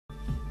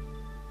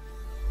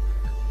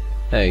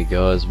Hey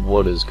guys,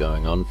 what is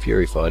going on?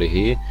 Fury Fighter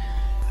here.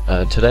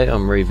 Today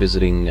I'm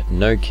revisiting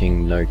No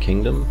King, No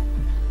Kingdom.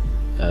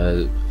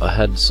 I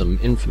had some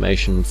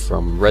information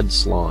from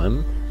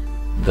RedSlime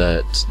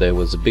that there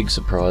was a big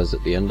surprise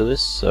at the end of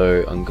this,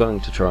 so I'm going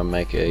to try and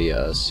make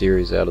a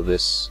series out of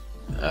this.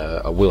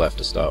 I will have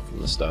to start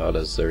from the start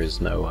as there is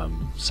no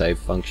save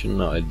function.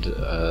 I'd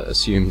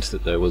assumed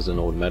that there was an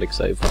automatic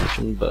save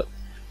function, but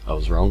I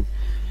was wrong.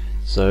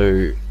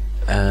 So,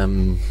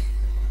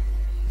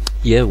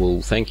 yeah, well,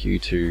 thank you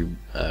to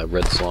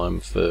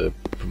RedSlime for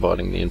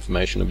providing the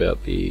information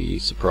about the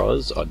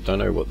surprise. I don't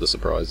know what the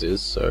surprise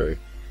is, so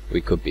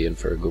we could be in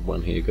for a good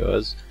one here,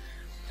 guys.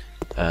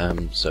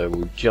 So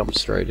we'll jump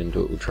straight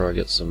into it. We'll try to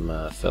get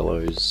some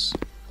fellows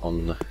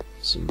on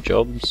some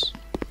jobs.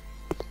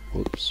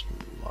 Whoops,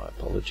 my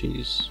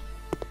apologies.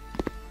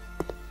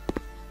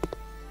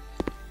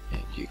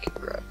 And you can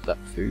grab that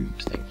food,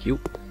 thank you.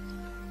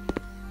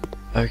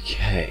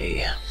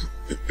 Okay.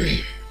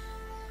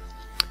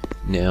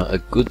 Now, a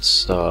good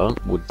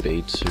start would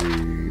be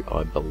to,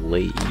 I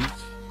believe,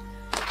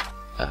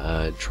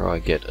 try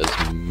and get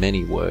as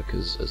many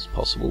workers as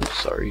possible.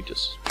 Sorry,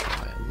 just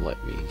try and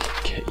let me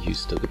get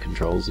used to the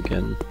controls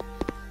again.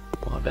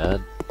 My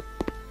bad.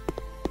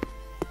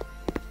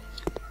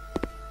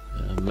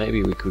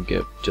 Maybe we could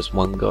get just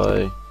one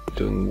guy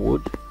doing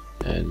wood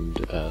and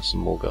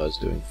some more guys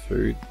doing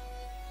food.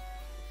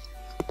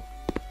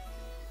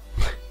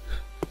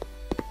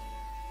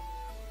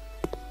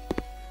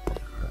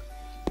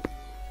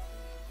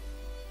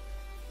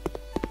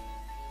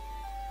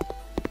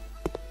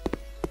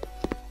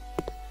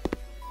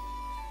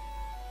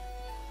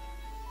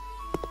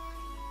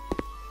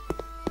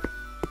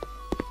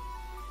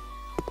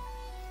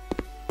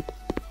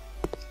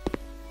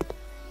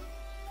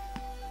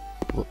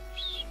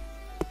 Whoops.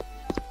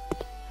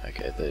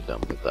 Okay, they're done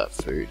with that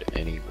food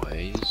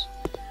anyways.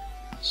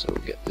 So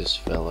we'll get this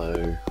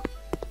fellow.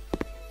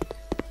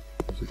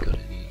 Have we got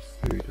any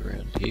food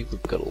around here?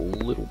 We've got a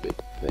little bit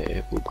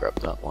there. We'll grab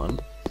that one.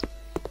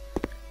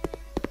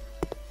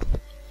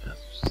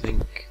 I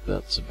think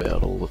that's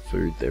about all the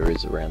food there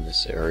is around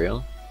this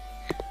area.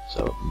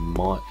 So it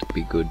might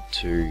be good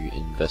to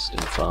invest in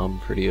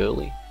farm pretty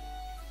early.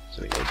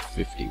 So we need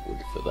 50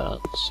 wood for that,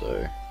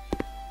 so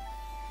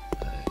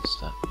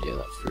yeah,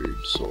 that food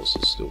source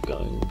is still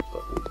going,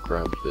 but we'll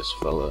grab this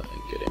fella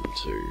and get him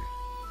to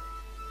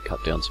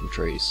cut down some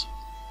trees.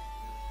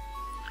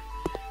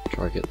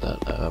 Try to get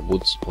that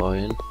wood supply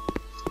in.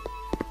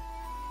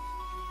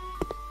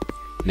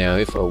 Now,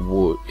 if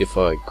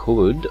I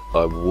could,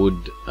 I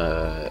would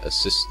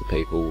assist the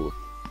people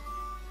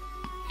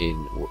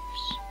in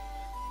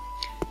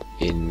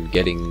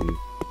getting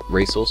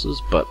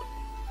resources, but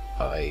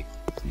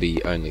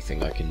the only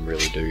thing I can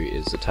really do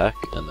is attack,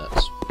 and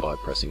that's by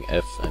pressing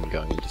F and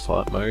going into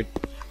fight mode.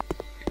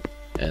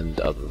 And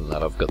other than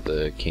that, I've got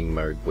the king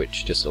mode,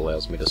 which just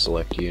allows me to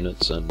select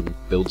units and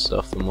build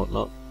stuff and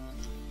whatnot.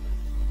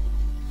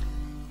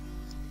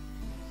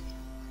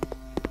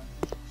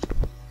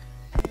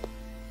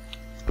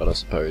 But I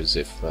suppose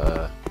if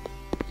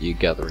you're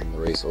gathering the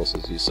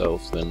resources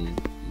yourself, then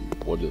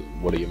what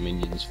are your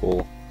minions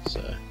for?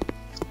 So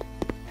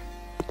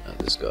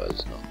this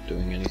guy's not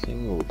doing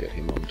anything. We'll get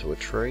him onto a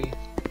tree.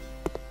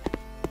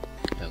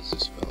 How's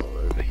this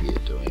fellow over here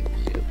doing?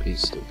 Yep,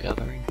 he's still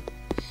gathering.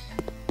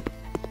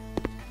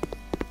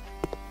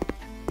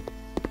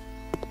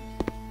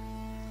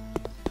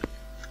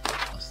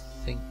 I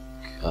think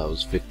it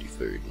was 50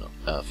 food,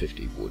 not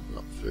 50 wood,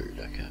 not food.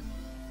 Okay.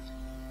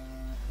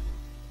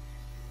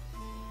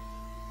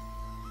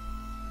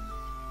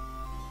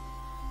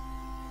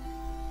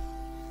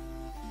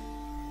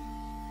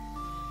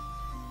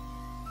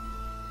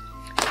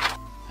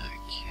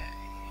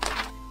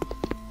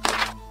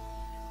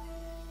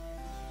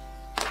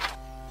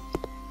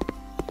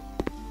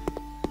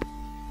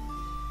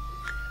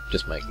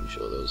 Just making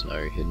sure there was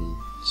no hidden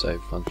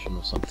save function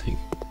or something.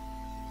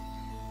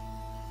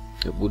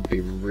 It would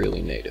be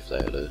really neat if they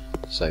had a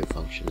save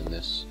function in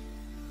this.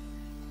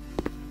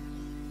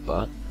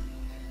 But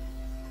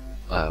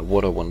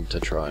what I wanted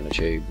to try and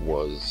achieve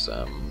was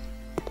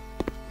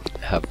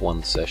have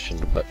one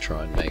session but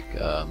try and make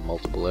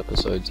multiple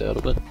episodes out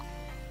of it.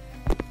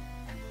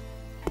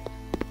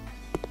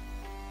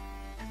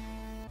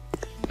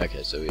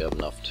 Okay, so we have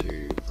enough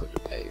to put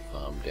a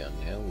farm down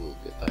now. We'll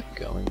get that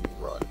going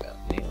right about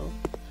now.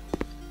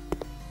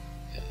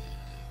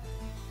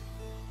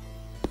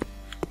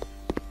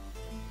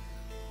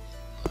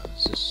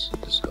 Is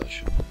this guy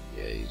should...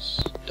 yeah, he's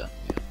done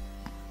now.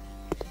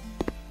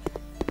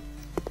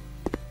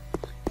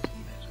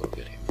 May as well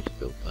get him to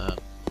build that.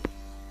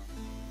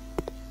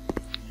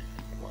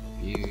 And one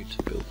of you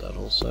to build that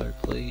also,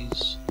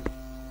 please.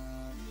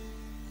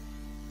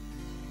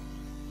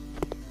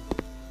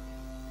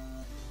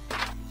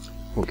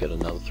 We'll get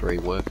another 3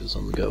 workers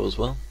on the go as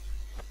well.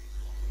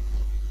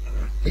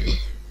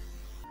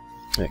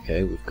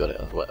 Okay, we've got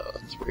our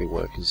 3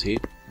 workers here.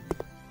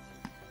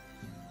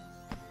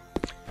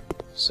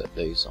 Set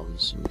these on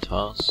some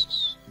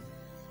tasks.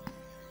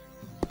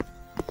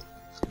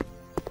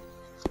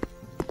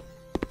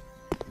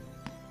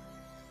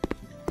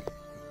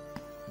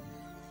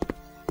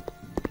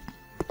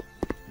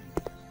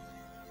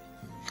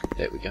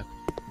 we go.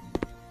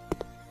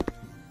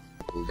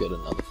 We'll get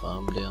another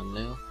farm down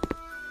now.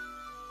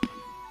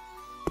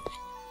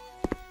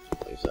 I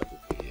believe that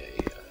would be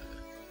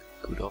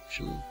a good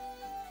option.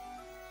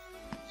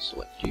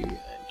 Select you, and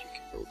you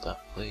can build that,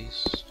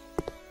 please.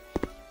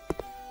 And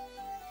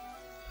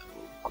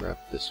we'll grab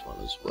this one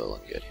as well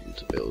and get him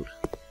to build.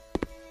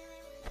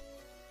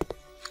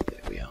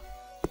 There we are.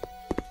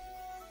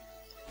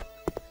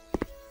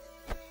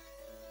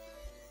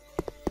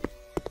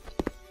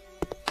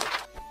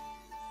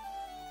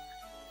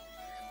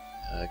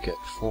 Get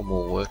 4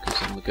 more workers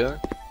on the go.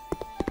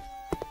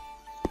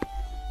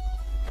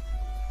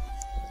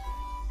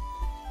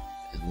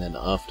 And then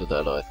after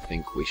that I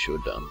think we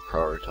should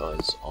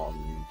prioritise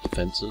on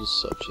defences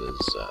such as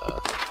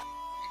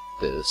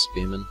the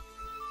spearmen.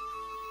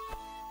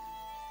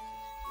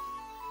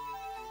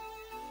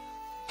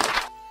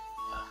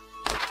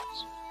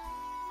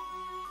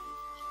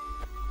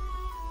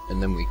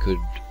 And then we could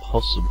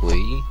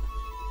possibly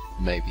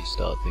maybe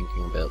start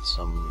thinking about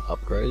some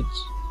upgrades.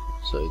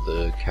 So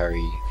the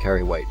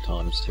carry weight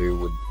times 2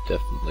 would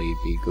definitely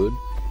be good.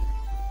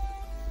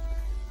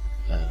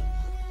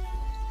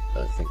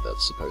 I think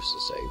that's supposed to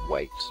say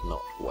weight,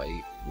 not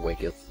weight,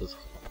 wegeth,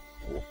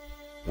 or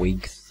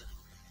weegth,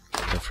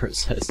 whatever it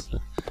says.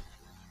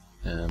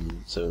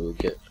 So we'll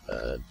get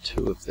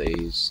 2 of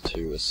these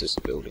to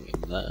assist building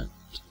in that.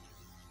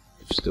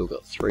 We've still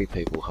got 3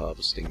 people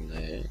harvesting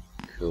there.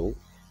 Cool.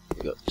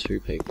 We've got 2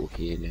 people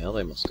here now.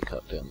 They must have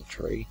cut down the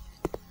tree.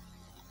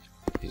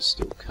 He's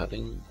still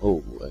cutting.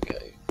 Oh,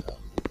 okay.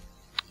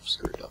 I've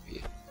screwed up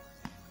here.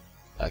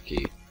 Back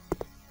here.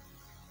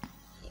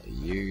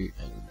 You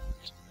and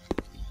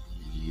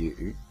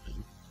you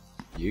and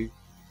you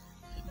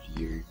and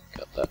you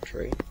cut that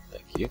tree.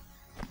 Thank you.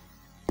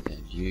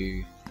 And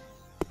you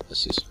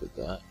assist with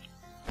that.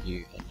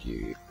 You and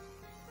you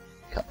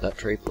cut that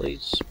tree,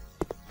 please.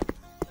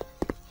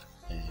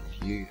 And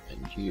you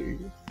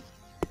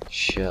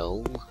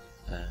shall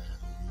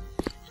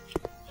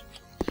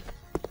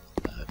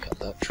cut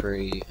that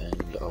tree,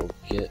 and I'll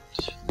get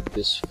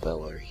this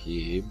fellow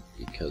here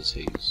because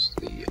he's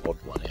the odd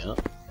one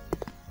out,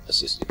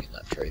 assisting in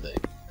that tree there.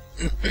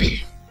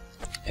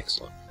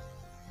 Excellent.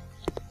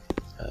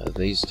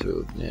 These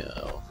 2 are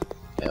now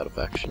out of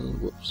action.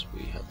 Whoops,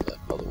 we have that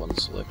other one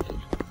selected.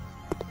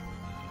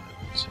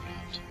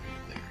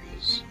 There he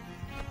is.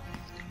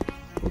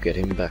 We'll get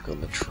him back on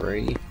the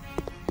tree.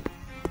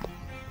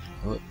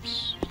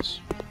 Whoops,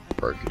 just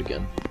broke it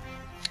again.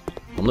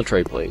 On the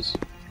tree, please.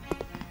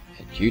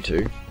 And you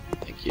 2,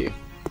 thank you,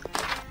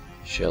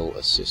 shall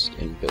assist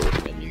in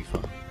building a new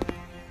farm.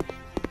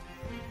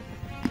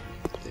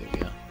 There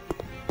we are.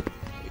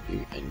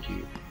 You and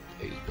you,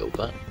 please build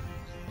that.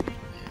 And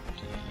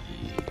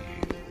you,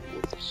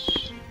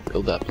 whoops,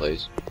 build that,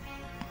 please.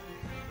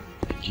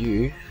 And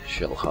you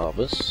shall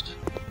harvest.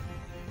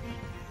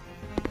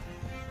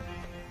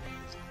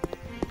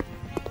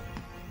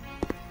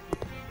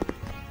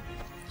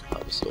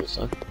 Harvest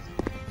also.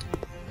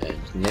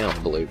 And now I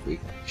believe we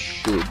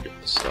should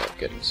start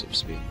getting some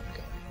spearmen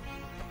going.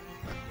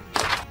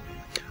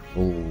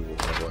 Oh,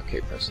 how do I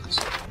keep pressing this?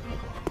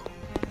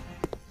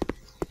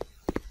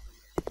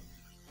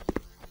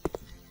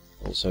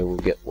 Also, we'll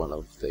get one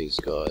of these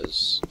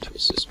guys to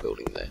assist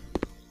building there.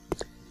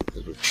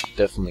 Because we've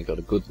definitely got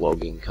a good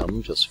log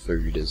income, just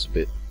food is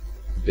a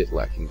bit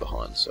lacking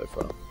behind so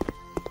far.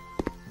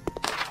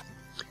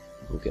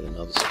 We'll get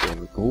another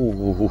spearman.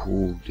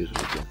 Ooh, did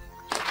it again.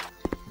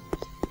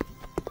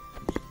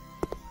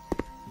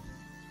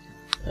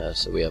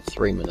 So we have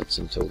 3 minutes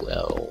until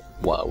our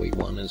Wowie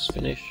 1 is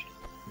finished.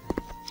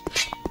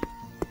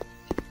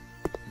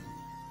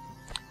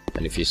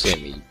 And if you see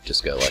me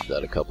just go like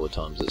that a couple of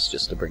times, it's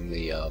just to bring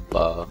the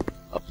bar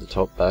up the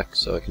top back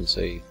so I can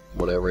see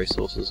what our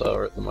resources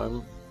are at the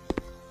moment.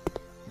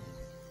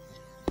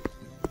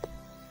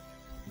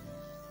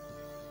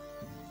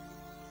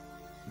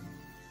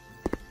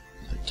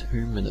 So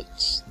 2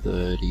 minutes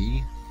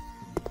 30.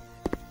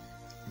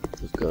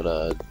 We've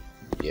got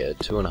yeah,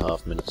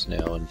 2.5 minutes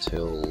now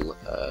until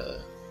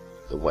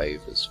the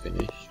wave is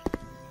finished,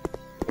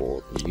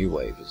 or the new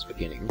wave is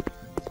beginning.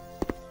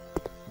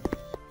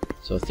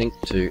 So I think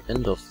to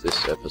end off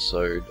this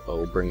episode,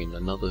 I'll bring in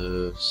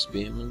another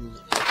spearman.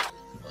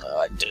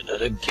 I did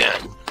it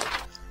again!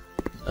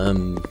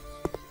 And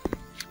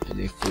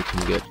if we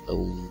can get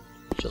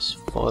just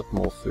 5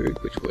 more food,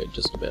 which we're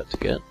just about to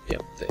get,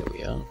 yep, there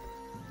we are.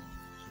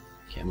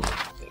 Come on,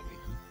 there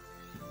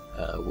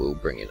we are. We'll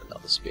bring in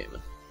another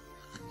spearman.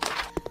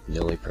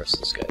 Nearly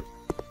pressed escape.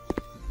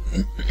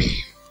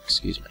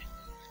 Excuse me.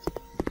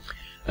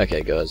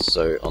 Okay guys,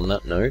 so on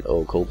that note,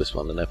 I'll call this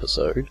one an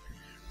episode.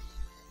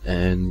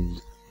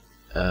 And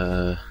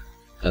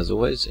as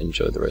always,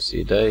 enjoy the rest of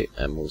your day,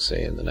 and we'll see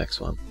you in the next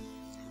one.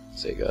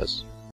 See you guys.